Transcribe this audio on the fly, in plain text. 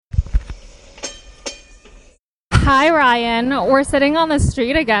Hi, Ryan. We're sitting on the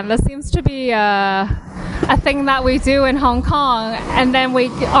street again. This seems to be a thing that we do in Hong Kong, and then we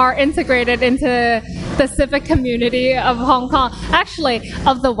are integrated into the civic community of Hong Kong. Actually,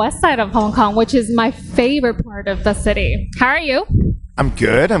 of the west side of Hong Kong, which is my favorite part of the city. How are you? I'm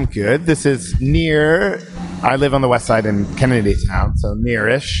good. This is near, I live on the west side in Kennedy Town, so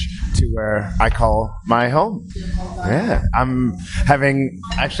nearish to where I call my home. Yeah,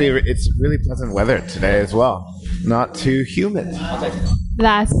 actually, it's really pleasant weather today as well. Not too humid.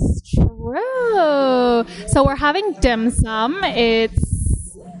 That's true. So we're having dim sum.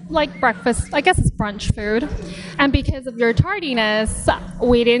 It's like breakfast. I guess it's brunch food. And because of your tardiness,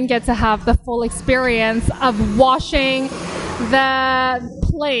 we didn't get to have the full experience of washing the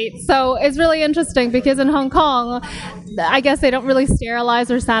plate. So it's really interesting because in Hong Kong, I guess they don't really sterilize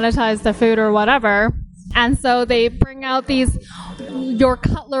or sanitize the food or whatever. And so they bring out your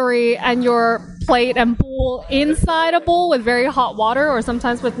cutlery and your plate and bowl inside a bowl with very hot water or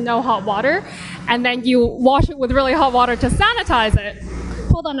sometimes with no hot water. And then you wash it with really hot water to sanitize it.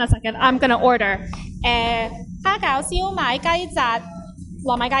 Hold on a second. I'm going to order. 蝦餃燒賣雞扎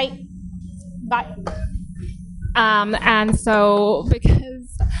糯米雞. And so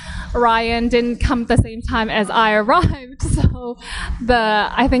because Ryan didn't come at the same time as I arrived, so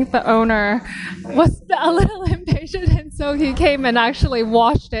I think the owner was a little impatient, and so he came and actually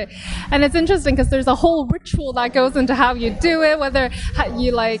washed it. And it's interesting because there's a whole ritual that goes into how you do it, whether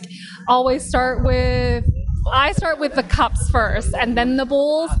you always I start with the cups first and then the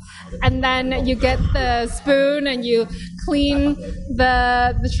bowls, and then you get the spoon and you clean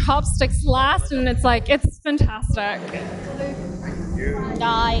the chopsticks last, and it's fantastic.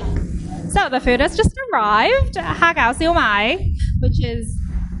 So the food has just arrived, 蝦餃燒賣, which is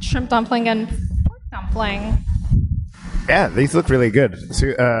shrimp dumpling and pork dumpling. Yeah, these look really good.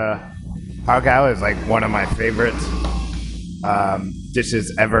 So, hao gao is one of my favorite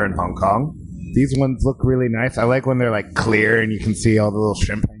dishes ever in Hong Kong. These ones look really nice. I like when they're clear and you can see all the little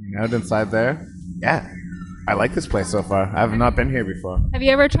shrimp hanging out inside there. Yeah, I like this place so far. I have not been here before. Have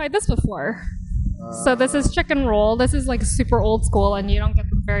you ever tried this before? So this is chicken roll. This is super old school and you don't get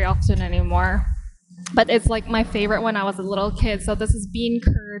them very often anymore. But it's my favorite when I was a little kid. So this is bean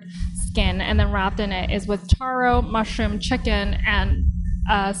curd skin, and then wrapped in it is with taro, mushroom, chicken, and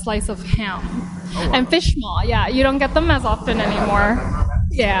a slice of ham. Oh, wow. And fish maw. Yeah, you don't get them as often anymore.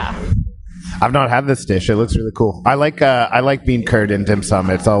 Yeah. I've not had this dish. It looks really cool. I like bean curd in dim sum.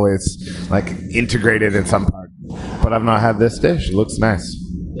 It's always integrated in some part. But I've not had this dish. It looks nice.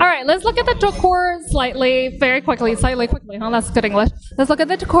 All right, let's look at the decor slightly quickly. Huh? That's good English. Let's look at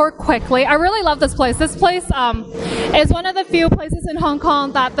the decor quickly. I really love this place. This place is one of the few places in Hong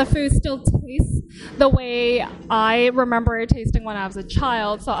Kong that the food still tastes the way I remember it tasting when I was a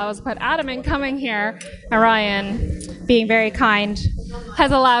child. So I was quite adamant coming here. And Ryan, being very kind,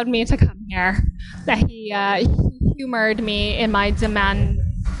 has allowed me to come here. That he humored me in my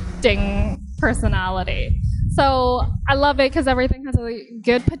demanding personality. So I love it because everything has a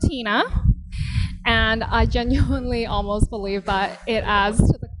good patina, and I genuinely almost believe that it adds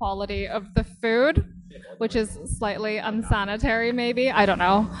to the quality of the food, which is slightly unsanitary maybe, I don't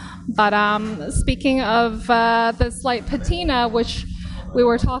know. But speaking of the slight patina, which we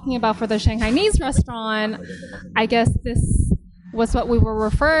were talking about for the Shanghainese restaurant, I guess this was what we were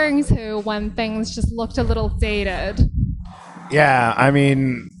referring to when things just looked a little dated. Yeah, I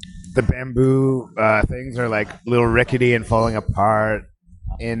mean, the bamboo things are a little rickety and falling apart.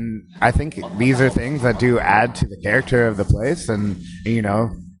 And I think these are things that do add to the character of the place, and in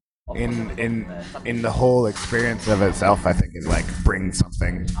the whole experience of itself, I think it brings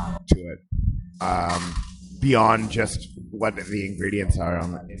something to it beyond just what the ingredients are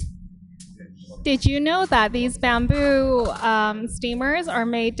on it. Did you know that these bamboo steamers are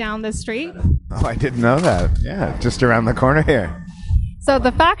made down the street? Oh, I didn't know that. Yeah, just around the corner here. So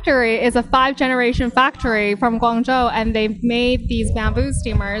the factory is a 5-generation factory from Guangzhou, and they've made these bamboo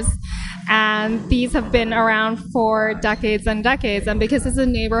steamers, and these have been around for decades and decades. And because it's a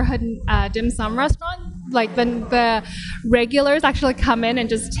neighborhood dim sum restaurant, the regulars actually come in and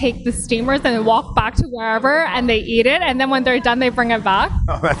just take the steamers and walk back to wherever, and they eat it, and then when they're done, they bring it back.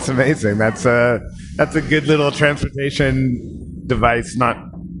 Oh, that's amazing. That's a good little transportation device, not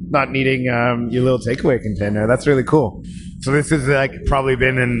needing your little takeaway container. That's really cool. So this is probably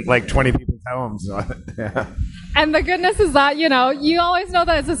been in 20 people's homes. Yeah. And the goodness is that, you always know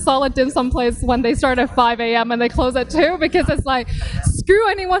that it's a solid dim sum place when they start at 5 a.m. and they close at 2, because it's screw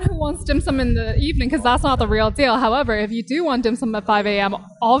anyone who wants dim sum in the evening, because that's not the real deal. However, if you do want dim sum at 5 a.m.,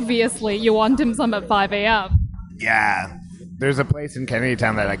 obviously you want dim sum at 5 a.m. Yeah. there's a place in Kennedy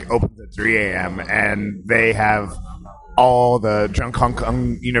Town that like opens at 3 a.m. and they have all the drunk Hong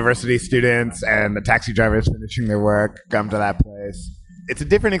Kong University students and the taxi drivers finishing their work come to that place. It's a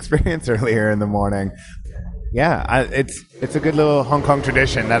different experience earlier in the morning. Yeah, it's a good little Hong Kong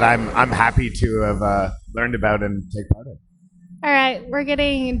tradition that I'm happy to have learned about and take part in. All right, we're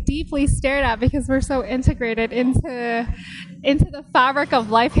getting deeply stared at because we're so integrated into the fabric of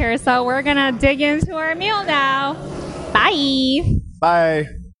life here. So we're gonna dig into our meal now. Bye. Bye.